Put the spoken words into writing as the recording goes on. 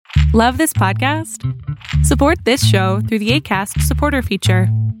Love this podcast? Support this show through the Acast supporter feature.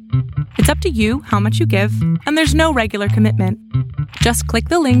 It's up to you how much you give, and there's no regular commitment. Just click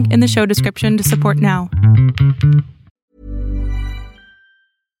the link in the show description to support now.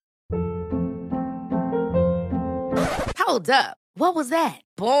 Hold up. What was that?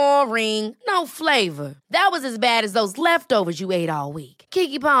 Boring. No flavor. That was as bad as those leftovers you ate all week.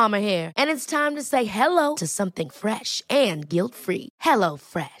 Keke Palmer here, and it's time to say hello to something fresh and guilt-free. Hello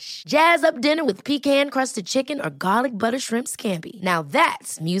Fresh. Jazz up dinner with pecan-crusted chicken or garlic butter shrimp scampi. Now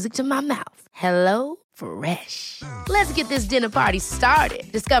that's music to my mouth. Hello Fresh. Let's get this dinner party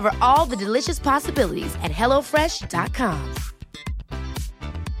started. Discover all the delicious possibilities at hellofresh.com.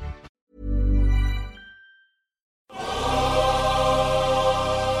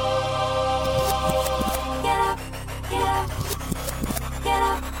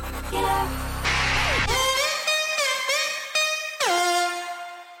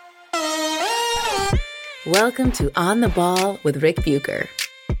 Welcome to On the Ball with Rick Bucher.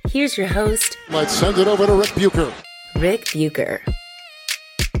 Here's your host. Let's send it over to Rick Bucher. Rick Bucher.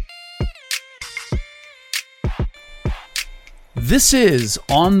 This is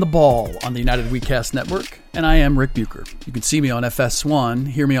On the Ball on the United WeCast Network, and I am Rick Bucher. You can see me on FS1,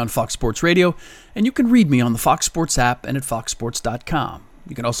 hear me on Fox Sports Radio, and you can read me on the Fox Sports app and at foxsports.com.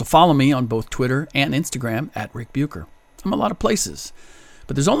 You can also follow me on both Twitter and Instagram at Rick Bucher. I'm a lot of places.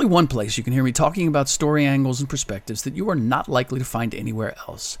 But there's only one place you can hear me talking about story angles and perspectives that you are not likely to find anywhere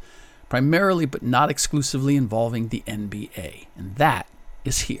else, primarily but not exclusively involving the NBA, and that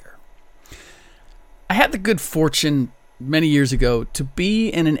is here. I had the good fortune many years ago to be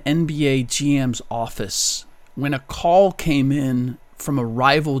in an NBA GM's office when a call came in from a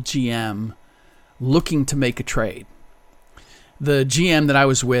rival GM looking to make a trade. The GM that I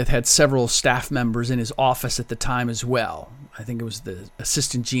was with had several staff members in his office at the time as well. I think it was the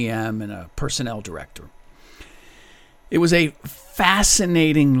assistant GM and a personnel director. It was a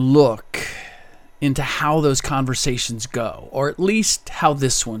fascinating look into how those conversations go, or at least how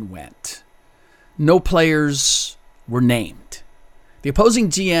this one went. No players were named. The opposing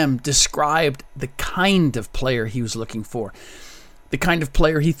GM described the kind of player he was looking for, the kind of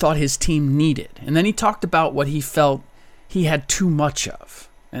player he thought his team needed. And then he talked about what he felt he had too much of.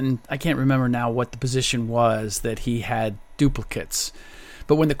 And I can't remember now what the position was that he had duplicates.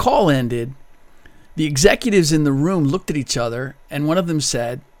 But when the call ended, the executives in the room looked at each other, and one of them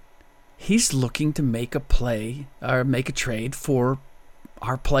said, "He's looking to make a play or make a trade for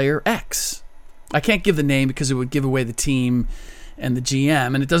our player X." I can't give the name because it would give away the team and the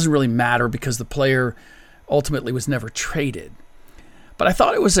GM, and it doesn't really matter because the player ultimately was never traded. But I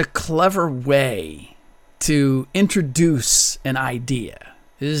thought it was a clever way to introduce an idea.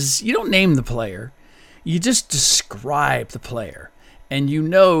 Is you don't name the player, you just describe the player, and you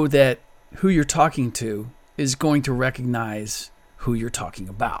know that who you're talking to is going to recognize who you're talking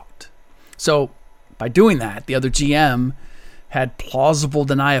about. So by doing that, the other GM had plausible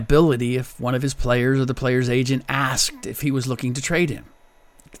deniability if one of his players or the player's agent asked if he was looking to trade him.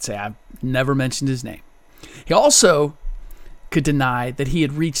 He could say, "I've never mentioned his name." He also could deny that he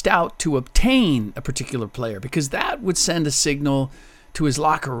had reached out to obtain a particular player, because that would send a signal to his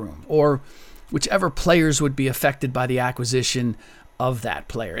locker room or whichever players would be affected by the acquisition of that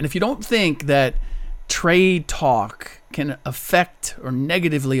player. And if you don't think that trade talk can affect or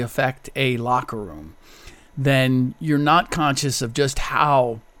negatively affect a locker room, then you're not conscious of just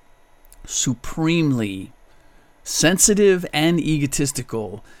how supremely sensitive and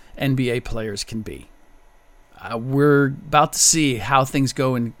egotistical NBA players can be. We're about to see how things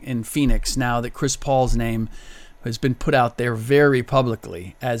go in Phoenix now that Chris Paul's name has been put out there very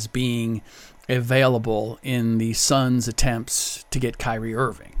publicly as being available in the Suns' attempts to get Kyrie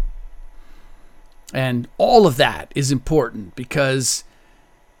Irving. And all of that is important because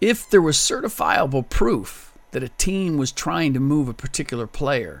if there was certifiable proof that a team was trying to move a particular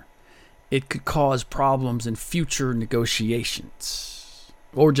player, it could cause problems in future negotiations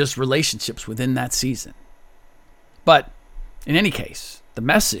or just relationships within that season. But in any case, the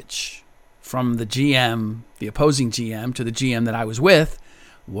message from the GM, the opposing GM, to the GM that I was with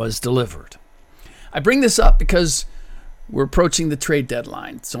was delivered. I bring this up because we're approaching the trade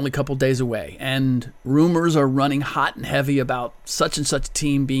deadline. It's only a couple days away, and rumors are running hot and heavy about such and such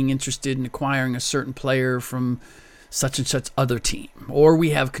team being interested in acquiring a certain player from such and such other team. Or we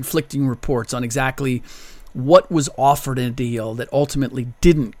have conflicting reports on exactly what was offered in a deal that ultimately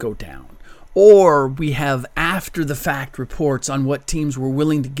didn't go down. Or we have after-the-fact reports on what teams were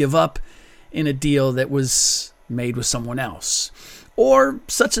willing to give up in a deal that was made with someone else. Or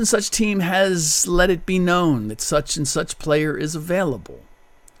such and such team has let it be known that such and such player is available.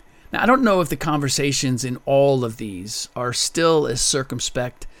 Now, I don't know if the conversations in all of these are still as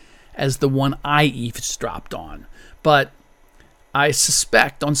circumspect as the one I eavesdropped on, but I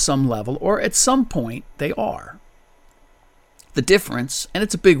suspect on some level, or at some point, they are. The difference, and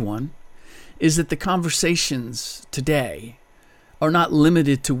it's a big one, is that the conversations today are not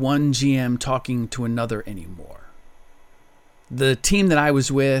limited to one GM talking to another anymore. The team that I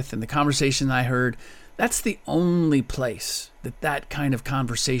was with and the conversation I heard, that's the only place that kind of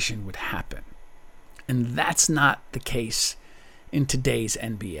conversation would happen. And that's not the case in today's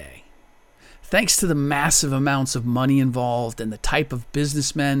NBA. Thanks to the massive amounts of money involved and the type of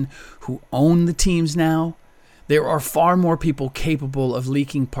businessmen who own the teams now, there are far more people capable of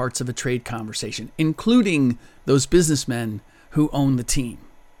leaking parts of a trade conversation, including those businessmen who own the team.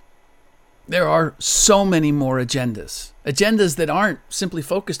 There are so many more agendas that aren't simply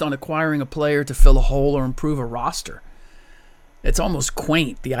focused on acquiring a player to fill a hole or improve a roster. It's almost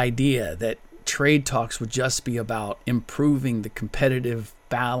quaint, the idea that trade talks would just be about improving the competitive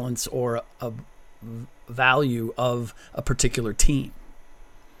balance or a value of a particular team.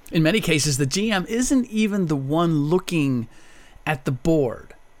 In many cases, the GM isn't even the one looking at the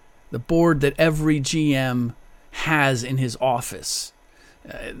board that every GM has in his office.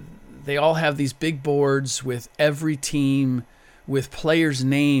 They all have these big boards with every team with players'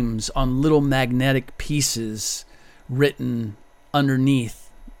 names on little magnetic pieces written underneath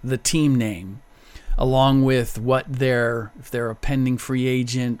the team name, along with if they're a pending free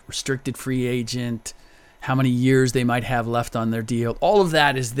agent, restricted free agent, how many years they might have left on their deal. All of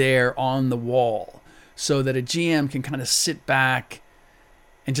that is there on the wall so that a GM can kind of sit back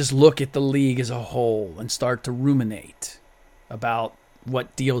and just look at the league as a whole and start to ruminate about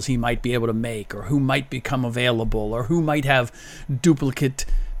what deals he might be able to make, or who might become available, or who might have duplicate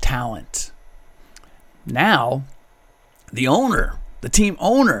talent. Now, the team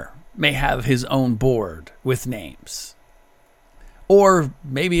owner, may have his own board with names. Or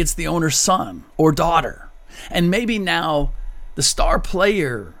maybe it's the owner's son or daughter. And maybe now the star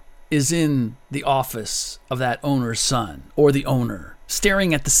player is in the office of that owner's son or the owner,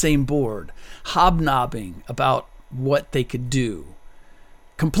 staring at the same board, hobnobbing about what they could do,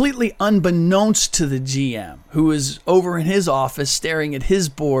 completely unbeknownst to the GM, who is over in his office staring at his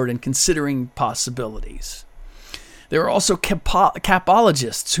board and considering possibilities. There are also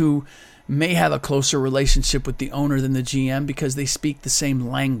capologists who may have a closer relationship with the owner than the GM because they speak the same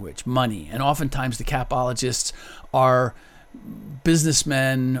language, money. And oftentimes the capologists are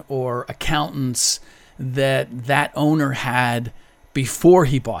businessmen or accountants that owner had before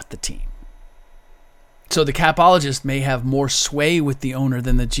he bought the team. So the capologist may have more sway with the owner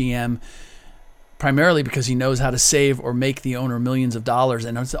than the GM, primarily because he knows how to save or make the owner millions of dollars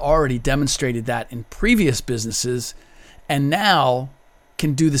and has already demonstrated that in previous businesses, and now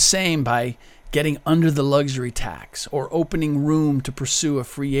can do the same by getting under the luxury tax or opening room to pursue a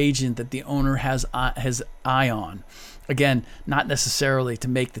free agent that the owner has eye on. Again, not necessarily to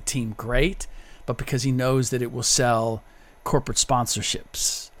make the team great, but because he knows that it will sell corporate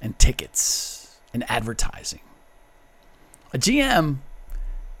sponsorships and tickets and advertising. A GM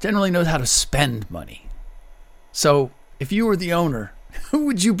generally knows how to spend money. So if you were the owner, who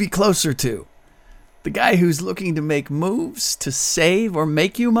would you be closer to? The guy who's looking to make moves to save or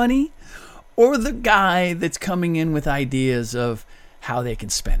make you money? Or the guy that's coming in with ideas of how they can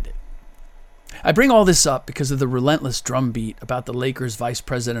spend it? I bring all this up because of the relentless drumbeat about the Lakers' Vice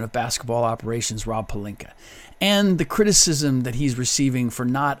President of Basketball Operations, Rob Pelinka, and the criticism that he's receiving for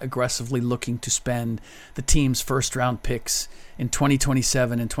not aggressively looking to spend the team's first-round picks in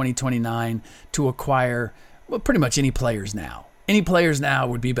 2027 and 2029 to acquire, well, pretty much any players now. Any players now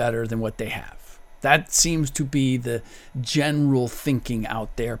would be better than what they have. That seems to be the general thinking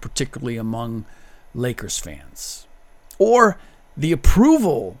out there, particularly among Lakers fans. Or the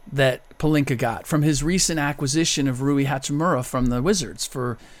approval that Pelinka got from his recent acquisition of Rui Hachimura from the Wizards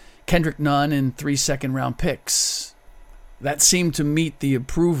for Kendrick Nunn and 3 second-round picks. That seemed to meet the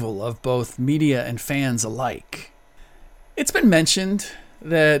approval of both media and fans alike. It's been mentioned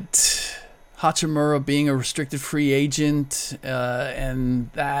that Hachimura being a restricted free agent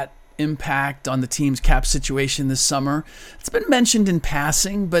and that impact on the team's cap situation this summer, it's been mentioned in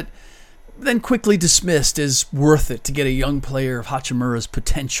passing, but then quickly dismissed as worth it to get a young player of Hachimura's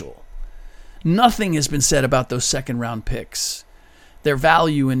potential. Nothing has been said about those second-round picks, their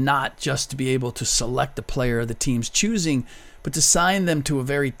value in not just to be able to select a player the team's choosing, but to sign them to a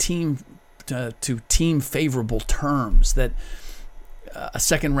very team-favorable terms that a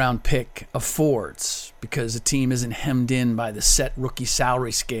second-round pick affords, because a team isn't hemmed in by the set rookie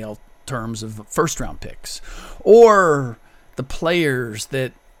salary scale terms of first-round picks, or the players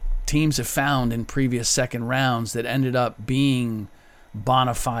that teams have found in previous second rounds that ended up being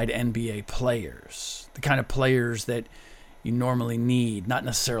bona fide NBA players, the kind of players that you normally need, not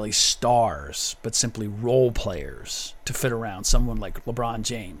necessarily stars, but simply role players to fit around someone like LeBron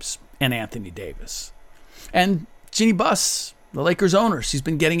James and Anthony Davis. And Jeanie Buss, the Lakers owner, she's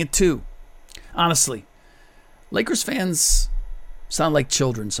been getting it too. Honestly, Lakers fans sound like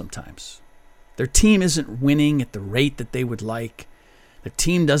children sometimes. Their team isn't winning at the rate that they would like. Their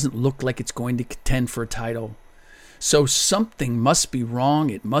team doesn't look like it's going to contend for a title. So something must be wrong.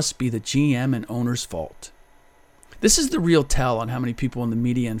 It must be the GM and owner's fault. This is the real tell on how many people in the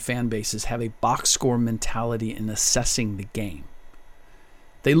media and fan bases have a box score mentality in assessing the game.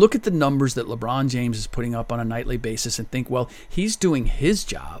 They look at the numbers that LeBron James is putting up on a nightly basis and think, well, he's doing his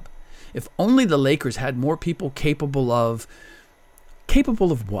job. If only the Lakers had more people capable of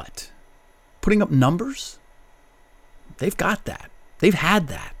what? Putting up numbers? They've got that. They've had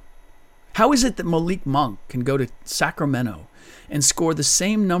that. How is it that Malik Monk can go to Sacramento and score the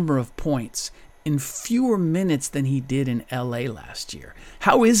same number of points in fewer minutes than he did in LA last year?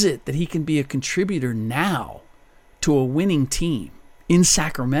 How is it that he can be a contributor now to a winning team in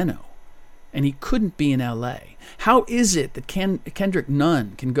Sacramento and he couldn't be in LA? How is it that Kendrick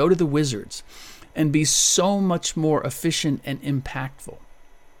Nunn can go to the Wizards and be so much more efficient and impactful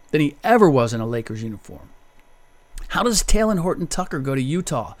than he ever was in a Lakers uniform? How does Talen Horton-Tucker go to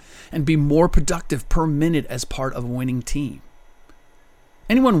Utah and be more productive per minute as part of a winning team?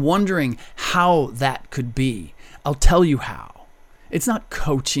 Anyone wondering how that could be, I'll tell you how. It's not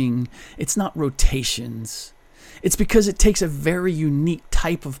coaching. It's not rotations. It's because it takes a very unique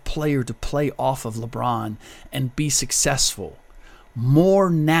type of player to play off of LeBron and be successful more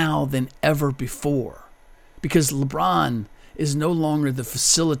now than ever before. Because LeBron is no longer the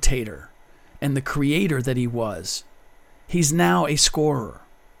facilitator and the creator that he was. He's now a scorer.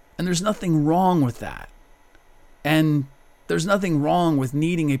 And there's nothing wrong with that. And there's nothing wrong with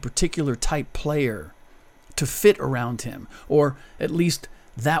needing a particular type player to fit around him, or at least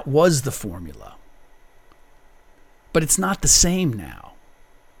that was the formula. But it's not the same now.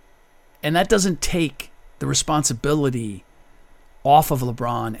 And that doesn't take the responsibility off of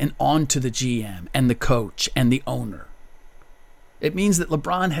LeBron and onto the GM and the coach and the owner. It means that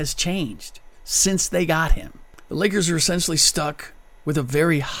LeBron has changed since they got him. The Lakers are essentially stuck with a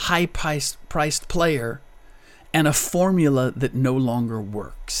very high-priced player and a formula that no longer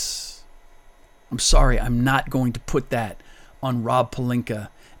works. I'm sorry, I'm not going to put that on Rob Pelinka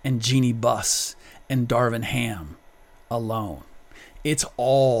and Jeanie Buss and Darvin Ham alone. It's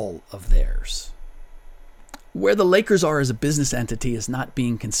all of theirs. Where the Lakers are as a business entity is not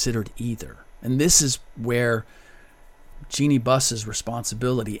being considered either. And this is where Jeanie Buss's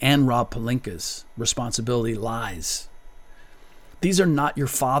responsibility and Rob Pelinka's responsibility lies. These are not your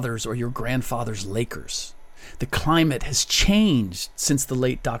father's or your grandfather's Lakers. The climate has changed since the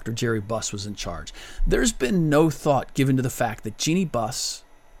late Dr. Jerry Buss was in charge. There's been no thought given to the fact that Jeanie Buss,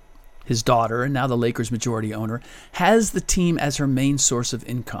 his daughter, and now the Lakers' majority owner, has the team as her main source of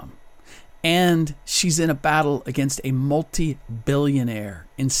income. And she's in a battle against a multi-billionaire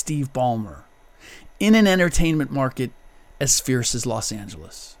in Steve Ballmer in an entertainment market as fierce as Los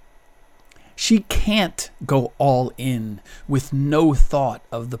Angeles. She can't go all in with no thought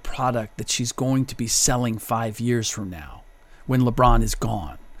of the product that she's going to be selling 5 years from now when LeBron is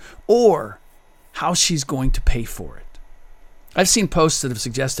gone, or how she's going to pay for it. I've seen posts that have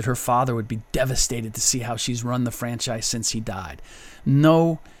suggested her father would be devastated to see how she's run the franchise since he died.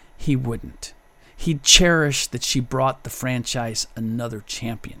 No, he wouldn't. He'd cherish that she brought the franchise another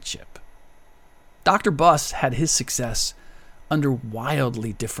championship. Dr. Buss had his success under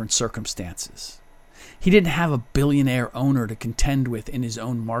wildly different circumstances. He didn't have a billionaire owner to contend with in his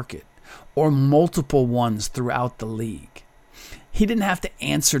own market, or multiple ones throughout the league. He didn't have to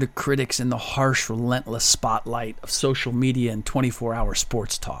answer to critics in the harsh, relentless spotlight of social media and 24-hour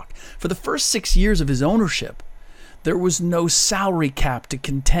sports talk. For the first 6 years of his ownership, there was no salary cap to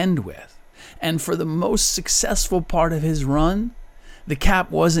contend with. And for the most successful part of his run, the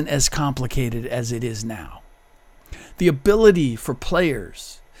cap wasn't as complicated as it is now. The ability for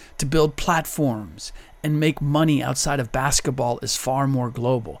players to build platforms and make money outside of basketball is far more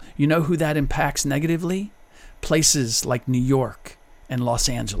global. You know who that impacts negatively? Places like New York and Los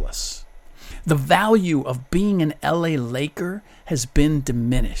Angeles. The value of being an LA Laker has been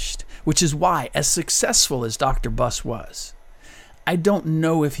diminished, which is why, as successful as Dr. Buss was, I don't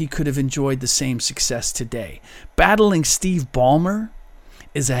know if he could have enjoyed the same success today. Battling Steve Ballmer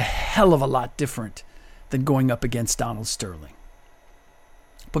is a hell of a lot different than going up against Donald Sterling.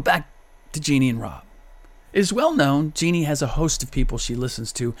 But back to Jeanie and Rob. It is well known Jeannie has a host of people she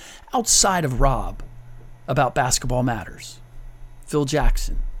listens to outside of Rob about basketball matters. Phil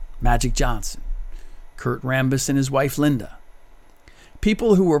Jackson, Magic Johnson, Kurt Rambis and his wife Linda.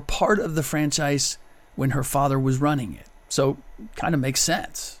 People who were part of the franchise when her father was running it. So kind of makes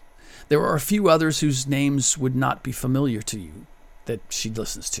sense. There are a few others whose names would not be familiar to you that she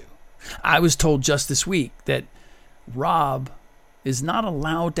listens to. I was told just this week that Rob is not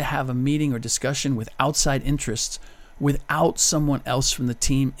allowed to have a meeting or discussion with outside interests without someone else from the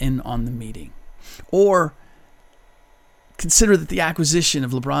team in on the meeting. Or consider that the acquisition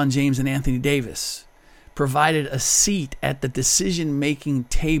of LeBron James and Anthony Davis provided a seat at the decision-making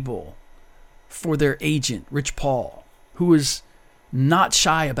table for their agent, Rich Paul, who is not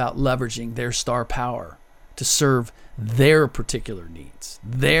shy about leveraging their star power to serve their particular needs,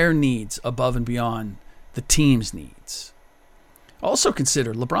 their needs above and beyond the team's needs. Also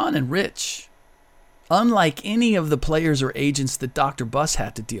consider LeBron and Rich, unlike any of the players or agents that Dr. Buss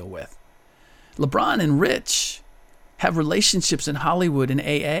had to deal with. LeBron and Rich have relationships in Hollywood and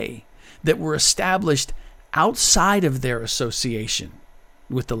AA that were established outside of their association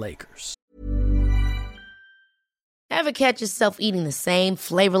with the Lakers. Ever catch yourself eating the same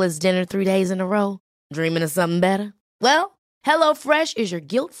flavorless dinner 3 days in a row? Dreaming of something better? Well, HelloFresh is your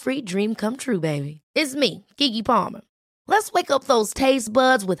guilt-free dream come true, baby. It's me, Keke Palmer. Let's wake up those taste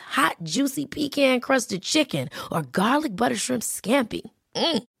buds with hot, juicy pecan-crusted chicken or garlic butter shrimp scampi.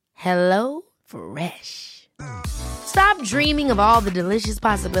 Hello Fresh. Stop dreaming of all the delicious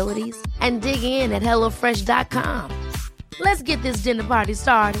possibilities and dig in at HelloFresh.com. Let's get this dinner party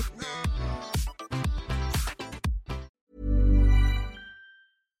started.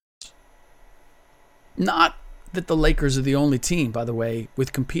 Not that the Lakers are the only team, by the way,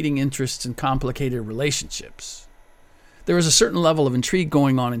 with competing interests and complicated relationships. There is a certain level of intrigue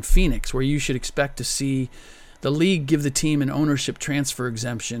going on in Phoenix where you should expect to see the league give the team an ownership transfer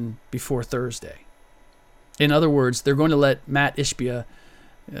exemption before Thursday. In other words, they're going to let Matt Ishbia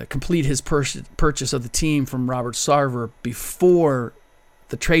complete his purchase of the team from Robert Sarver before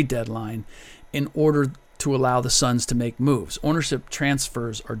the trade deadline in order to allow the Suns to make moves. Ownership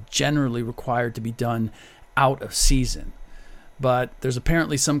transfers are generally required to be done out of season. But there's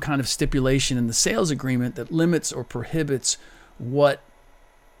apparently some kind of stipulation in the sales agreement that limits or prohibits what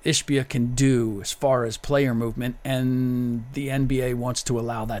Ishbia can do as far as player movement, and the NBA wants to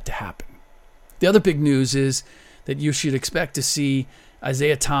allow that to happen. The other big news is that you should expect to see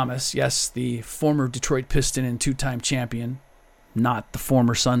Isaiah Thomas, yes, the former Detroit Piston and two-time champion, not the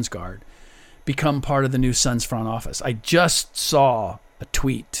former Suns guard, become part of the new Suns front office. I just saw a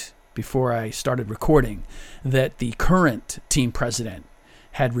tweet before I started recording that the current team president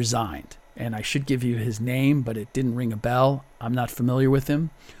had resigned. And I should give you his name, but it didn't ring a bell. I'm not familiar with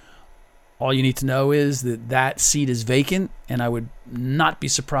him. All you need to know is that that seat is vacant, and I would not be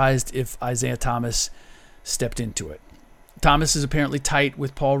surprised if Isaiah Thomas stepped into it. Thomas is apparently tight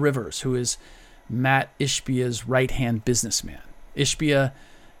with Paul Rivers, who is Matt Ishbia's right-hand businessman. Ishbia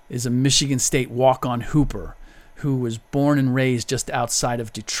is a Michigan State walk-on hooper who was born and raised just outside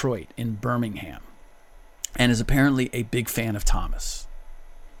of Detroit in Birmingham and is apparently a big fan of Thomas.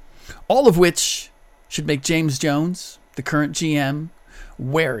 All of which should make James Jones, the current GM,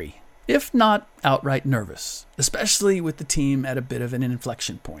 wary, if not outright nervous, especially with the team at a bit of an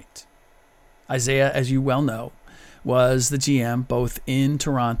inflection point. Isaiah, as you well know, was the GM both in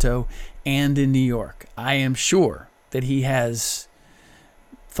Toronto and in New York. I am sure that he has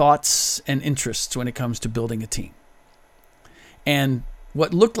thoughts and interests when it comes to building a team. And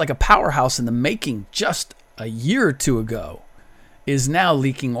what looked like a powerhouse in the making just a year or two ago is now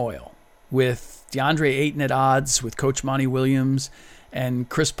leaking oil, with DeAndre Ayton at odds with Coach Monty Williams and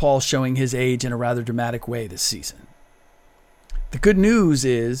Chris Paul showing his age in a rather dramatic way this season. The good news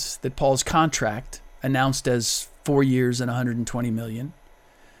is that Paul's contract, announced as 4 years and $120 million,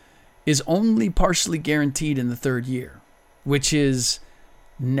 is only partially guaranteed in the third year, which is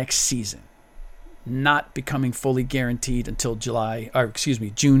next season, not becoming fully guaranteed until June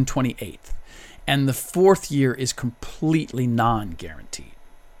 28th. And the fourth year is completely non-guaranteed.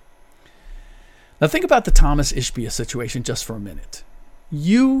 Now think about the Thomas Ishbia situation just for a minute.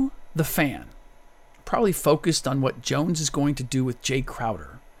 You, the fan, probably focused on what Jones is going to do with Jay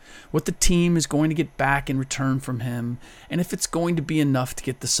Crowder, what the team is going to get back in return from him, and if it's going to be enough to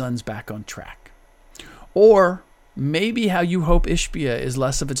get the Suns back on track. Or maybe how you hope Ishbia is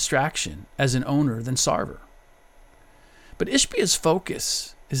less of a distraction as an owner than Sarver. But Ishbia's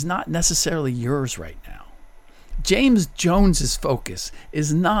focus is not necessarily yours right now. James Jones's focus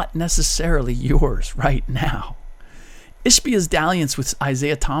is not necessarily yours right now. Ishbia's dalliance with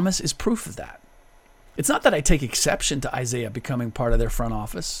Isaiah Thomas is proof of that. It's not that I take exception to Isaiah becoming part of their front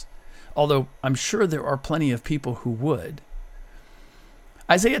office, although I'm sure there are plenty of people who would.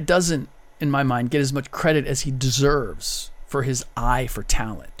 Isaiah doesn't, in my mind, get as much credit as he deserves for his eye for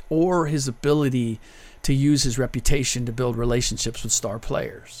talent or his ability to use his reputation to build relationships with star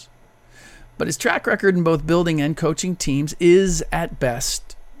players. But his track record in both building and coaching teams is, at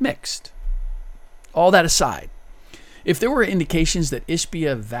best, mixed. All that aside, if there were indications that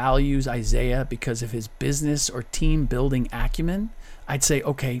Ishbia values Isaiah because of his business or team building acumen, I'd say,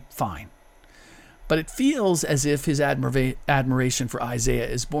 okay, fine. But it feels as if his admiration for Isaiah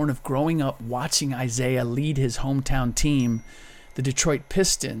is born of growing up watching Isaiah lead his hometown team, the Detroit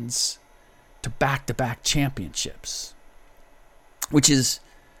Pistons, to back-to-back championships, which is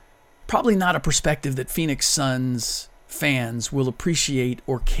probably not a perspective that Phoenix Suns fans will appreciate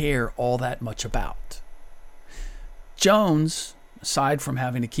or care all that much about. Jones, aside from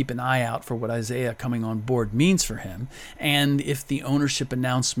having to keep an eye out for what Isaiah coming on board means for him, and if the ownership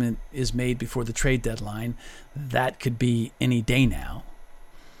announcement is made before the trade deadline, that could be any day now.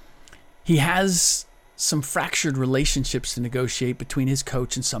 He has some fractured relationships to negotiate between his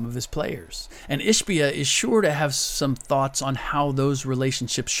coach and some of his players. And Ishbia is sure to have some thoughts on how those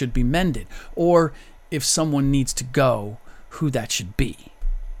relationships should be mended, or if someone needs to go, who that should be.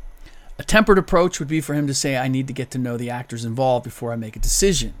 A tempered approach would be for him to say, I need to get to know the actors involved before I make a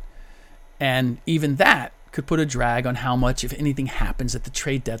decision. And even that could put a drag on how much, if anything, happens at the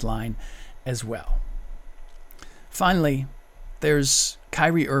trade deadline as well. Finally, there's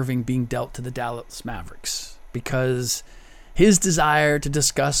Kyrie Irving being dealt to the Dallas Mavericks because his desire to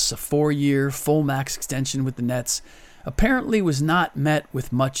discuss a 4-year full max extension with the Nets apparently was not met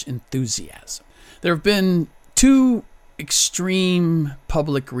with much enthusiasm. There have been two extreme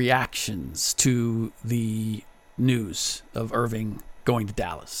public reactions to the news of Irving going to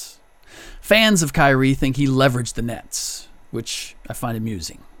Dallas. Fans of Kyrie think he leveraged the Nets, which I find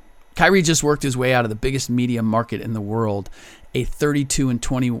amusing. Kyrie just worked his way out of the biggest media market in the world, a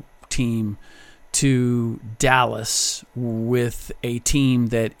 32-20 team, to Dallas with a team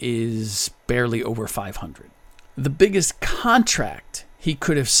that is barely over 500. The biggest contract he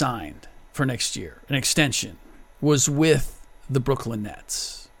could have signed for next year, an extension, was with the Brooklyn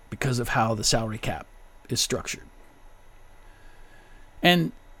Nets because of how the salary cap is structured.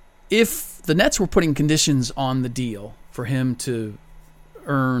 And if the Nets were putting conditions on the deal for him to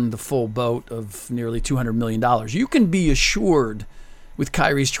earn the full boat of nearly $200 million, you can be assured with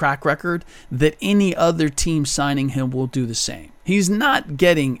Kyrie's track record that any other team signing him will do the same. He's not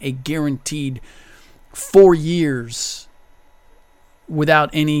getting a guaranteed 4 years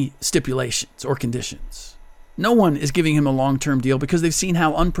without any stipulations or conditions. No one is giving him a long-term deal because they've seen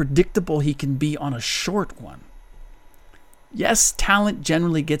how unpredictable he can be on a short one. Yes, talent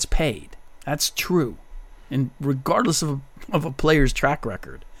generally gets paid. That's true, and regardless of a player's track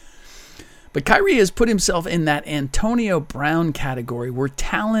record. But Kyrie has put himself in that Antonio Brown category where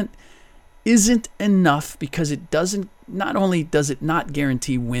talent isn't enough because it doesn't, not only does it not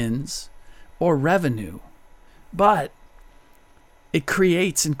guarantee wins or revenue, but it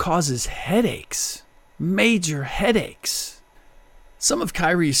creates and causes headaches, major headaches. Some of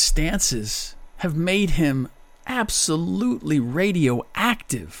Kyrie's stances have made him absolutely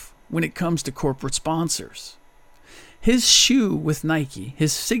radioactive when it comes to corporate sponsors. His shoe with Nike,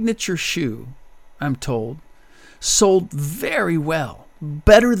 his signature shoe, I'm told, sold very well,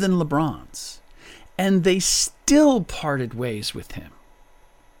 better than LeBron's, and they still parted ways with him.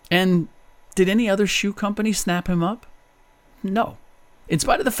 And did any other shoe company snap him up? No. In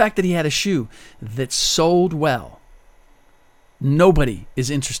spite of the fact that he had a shoe that sold well, nobody is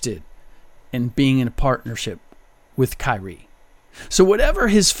interested in being in a partnership with Kyrie. So whatever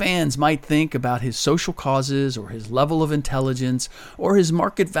his fans might think about his social causes or his level of intelligence or his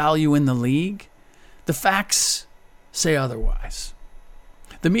market value in the league, the facts say otherwise.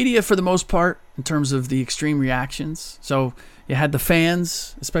 The media, for the most part, in terms of the extreme reactions, so you had the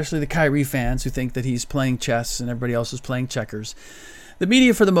fans, especially the Kyrie fans, who think that he's playing chess and everybody else is playing checkers. The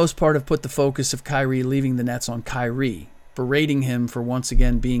media, for the most part, have put the focus of Kyrie leaving the Nets on Kyrie, berating him for once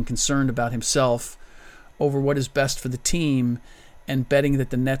again being concerned about himself over what is best for the team, and betting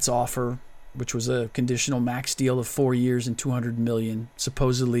that the Nets offer, which was a conditional max deal of 4 years and $200 million,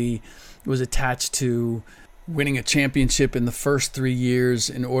 supposedly was attached to winning a championship in the first 3 years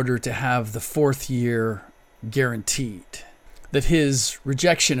in order to have the fourth year guaranteed. That his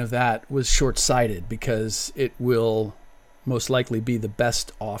rejection of that was short-sighted because it will most likely be the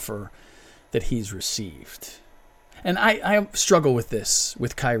best offer that he's received. And I struggle with this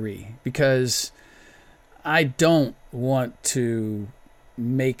with Kyrie because I don't want to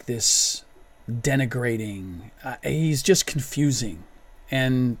make this denigrating. He's just confusing.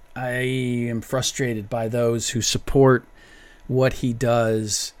 And I am frustrated by those who support what he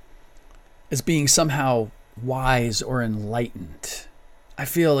does as being somehow wise or enlightened. I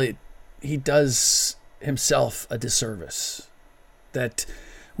feel he does himself a disservice, that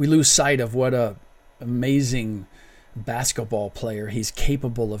we lose sight of what a amazing basketball player he's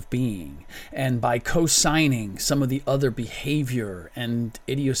capable of being, and by co-signing some of the other behavior and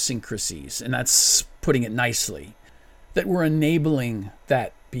idiosyncrasies, and that's putting it nicely, that we're enabling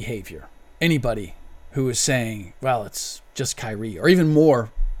that behavior. Anybody who is saying, well, it's just Kyrie, or even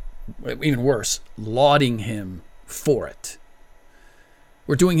worse, lauding him for it,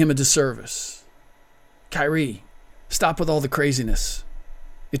 we're doing him a disservice. Kyrie, stop with all the craziness.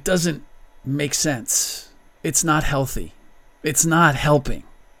 It doesn't make sense. It's not healthy. It's not helping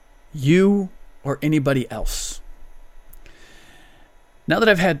you or anybody else. Now that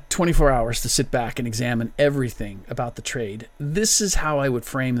I've had 24 hours to sit back and examine everything about the trade, this is how I would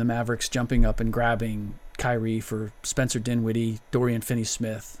frame the Mavericks jumping up and grabbing Kyrie for Spencer Dinwiddie, Dorian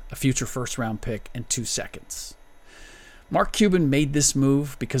Finney-Smith, a future first-round pick, and 2 seconds. Mark Cuban made this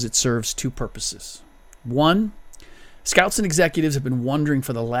move because it serves 2 purposes. One, scouts and executives have been wondering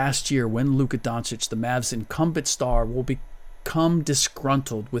for the last year when Luka Doncic, the Mavs' incumbent star, will become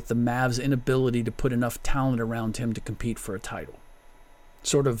disgruntled with the Mavs' inability to put enough talent around him to compete for a title.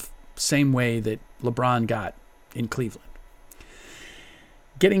 Sort of same way that LeBron got in Cleveland.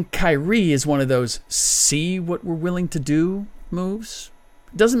 Getting Kyrie is one of those see what we're willing to do moves.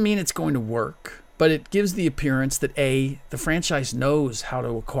 Doesn't mean it's going to work, but it gives the appearance that A, the franchise knows how to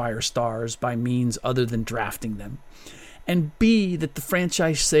acquire stars by means other than drafting them, and B, that the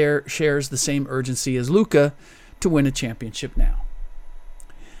franchise shares the same urgency as Luka to win a championship now.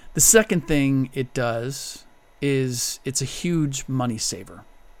 The second thing it does is it's a huge money saver.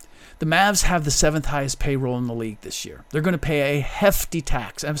 The Mavs have the 7th highest payroll in the league this year. They're going to pay a hefty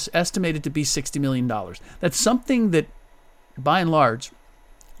tax, estimated to be $60 million. That's something that, by and large,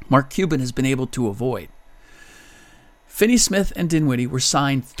 Mark Cuban has been able to avoid. Finney-Smith and Dinwiddie were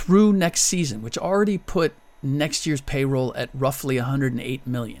signed through next season, which already put next year's payroll at roughly $108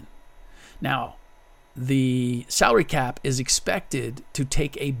 million. Now, the salary cap is expected to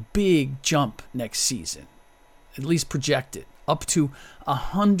take a big jump next season, at least projected, up to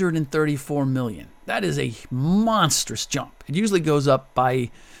 $134 million. That is a monstrous jump. It usually goes up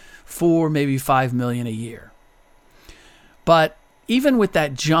by $4, maybe $5 million a year. But even with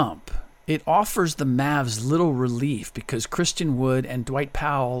that jump, it offers the Mavs little relief because Christian Wood and Dwight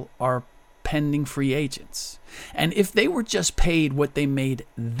Powell are pending free agents. And if they were just paid what they made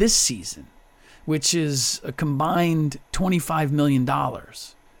this season, which is a combined $25 million,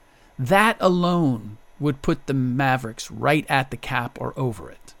 that alone would put the Mavericks right at the cap or over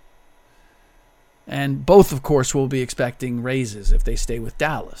it. And both, of course, will be expecting raises if they stay with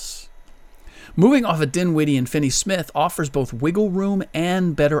Dallas. Moving off of Dinwiddie and Finney-Smith offers both wiggle room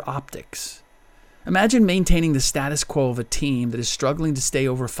and better optics. Imagine maintaining the status quo of a team that is struggling to stay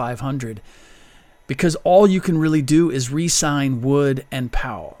over 500 because all you can really do is re-sign Wood and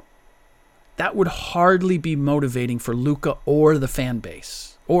Powell. That would hardly be motivating for Luka or the fan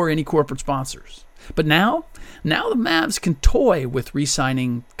base or any corporate sponsors. But now the Mavs can toy with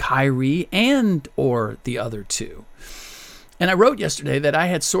re-signing Kyrie and or the other two. And I wrote yesterday that I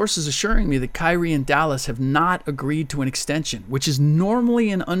had sources assuring me that Kyrie and Dallas have not agreed to an extension, which is normally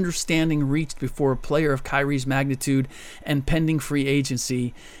an understanding reached before a player of Kyrie's magnitude and pending free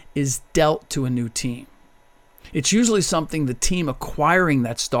agency is dealt to a new team. It's usually something the team acquiring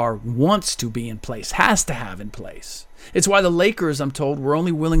that star wants to be in place, has to have in place. It's why the Lakers, I'm told, were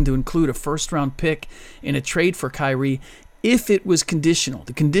only willing to include a first-round pick in a trade for Kyrie if it was conditional.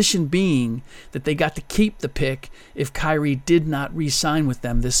 The condition being that they got to keep the pick if Kyrie did not re-sign with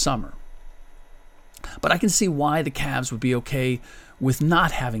them this summer. But I can see why the Cavs would be okay with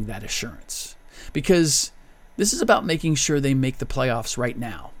not having that assurance, because this is about making sure they make the playoffs right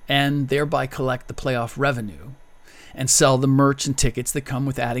now and thereby collect the playoff revenue and sell the merch and tickets that come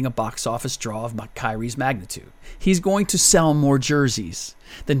with adding a box office draw of Kyrie's magnitude. He's going to sell more jerseys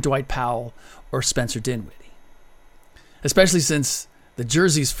than Dwight Powell or Spencer Dinwiddie, especially since the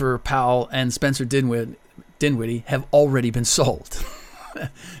jerseys for Powell and Spencer Dinwiddie have already been sold.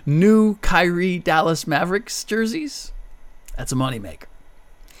 New Kyrie Dallas Mavericks jerseys, that's a moneymaker.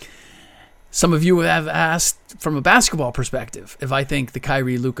 Some of you have asked from a basketball perspective if I think the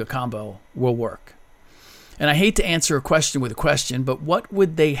Kyrie-Luka combo will work. And I hate to answer a question with a question, but what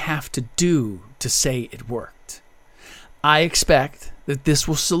would they have to do to say it worked? I expect that this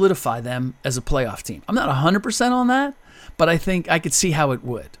will solidify them as a playoff team. I'm not 100% on that, but I think I could see how it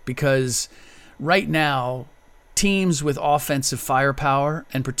would, because right now, teams with offensive firepower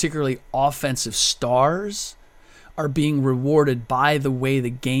and particularly offensive stars are being rewarded by the way the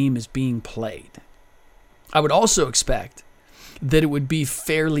game is being played. I would also expect that it would be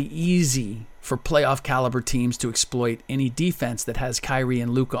fairly easy for playoff caliber teams to exploit any defense that has Kyrie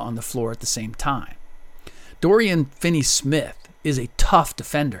and Luka on the floor at the same time. Dorian Finney-Smith is a tough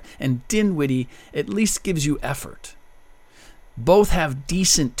defender, and Dinwiddie at least gives you effort. Both have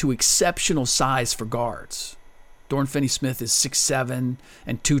decent to exceptional size for guards. Dorian Finney-Smith is 6'7"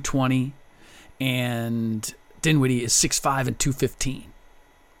 and 220, and Dinwiddie is 6'5" and 215.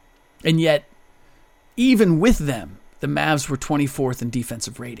 And yet, even with them, the Mavs were 24th in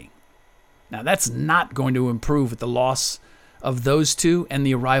defensive rating. Now, that's not going to improve with the loss of those two and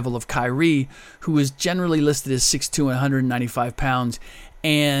the arrival of Kyrie, who is generally listed as 6'2" and 195 pounds,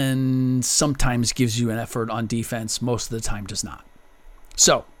 and sometimes gives you an effort on defense, most of the time does not.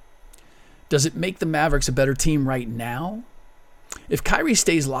 So, does it make the Mavericks a better team right now? If Kyrie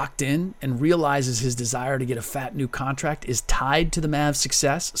stays locked in and realizes his desire to get a fat new contract is tied to the Mavs'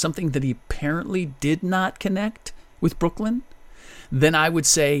 success, something that he apparently did not connect with Brooklyn, then I would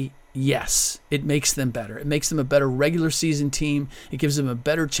say yes, it makes them better. It makes them a better regular season team. It gives them a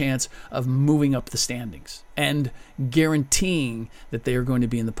better chance of moving up the standings and guaranteeing that they are going to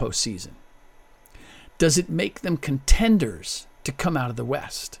be in the postseason. Does it make them contenders to come out of the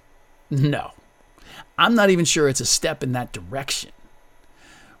West? No. I'm not even sure it's a step in that direction.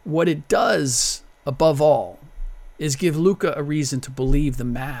 What it does, above all, is give Luka a reason to believe the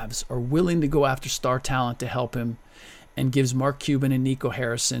Mavs are willing to go after star talent to help him, and gives Mark Cuban and Nico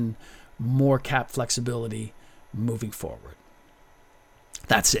Harrison more cap flexibility moving forward.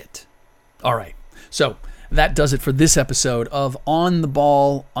 That's it. All right. So that does it for this episode of On the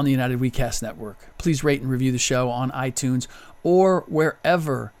Ball on the United WeCast Network. Please rate and review the show on iTunes or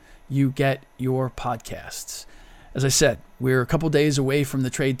wherever you get your podcasts. As I said, we're a couple days away from the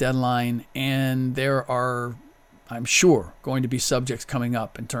trade deadline, and there are, I'm sure, going to be subjects coming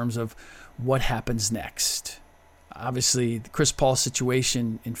up in terms of what happens next. Obviously, the Chris Paul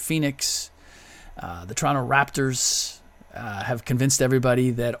situation in Phoenix, the Toronto Raptors have convinced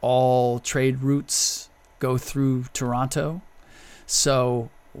everybody that all trade routes go through Toronto. So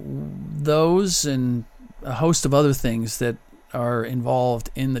those and a host of other things that are involved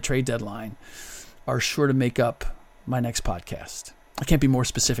in the trade deadline are sure to make up my next podcast. I can't be more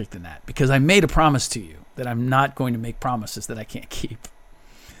specific than that because I made a promise to you that I'm not going to make promises that I can't keep.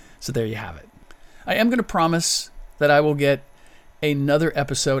 So there you have it. I am going to promise that I will get another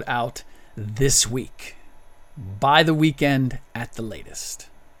episode out this week, by the weekend at the latest.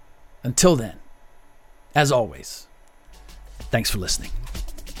 Until then, as always, thanks for listening.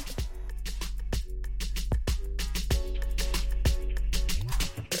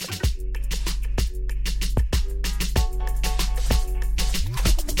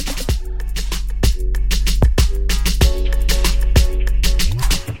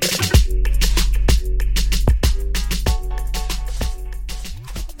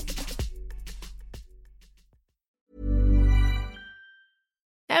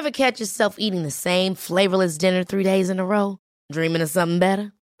 Ever catch yourself eating the same flavorless dinner 3 days in a row? Dreaming of something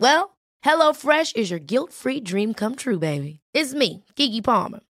better? Well, HelloFresh is your guilt-free dream come true, baby. It's me, Keke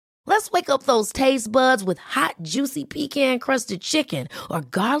Palmer. Let's wake up those taste buds with hot, juicy pecan-crusted chicken or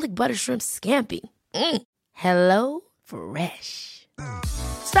garlic butter shrimp scampi. Hello Fresh.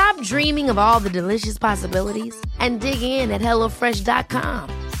 Stop dreaming of all the delicious possibilities and dig in at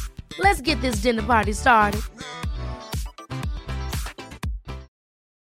HelloFresh.com. Let's get this dinner party started.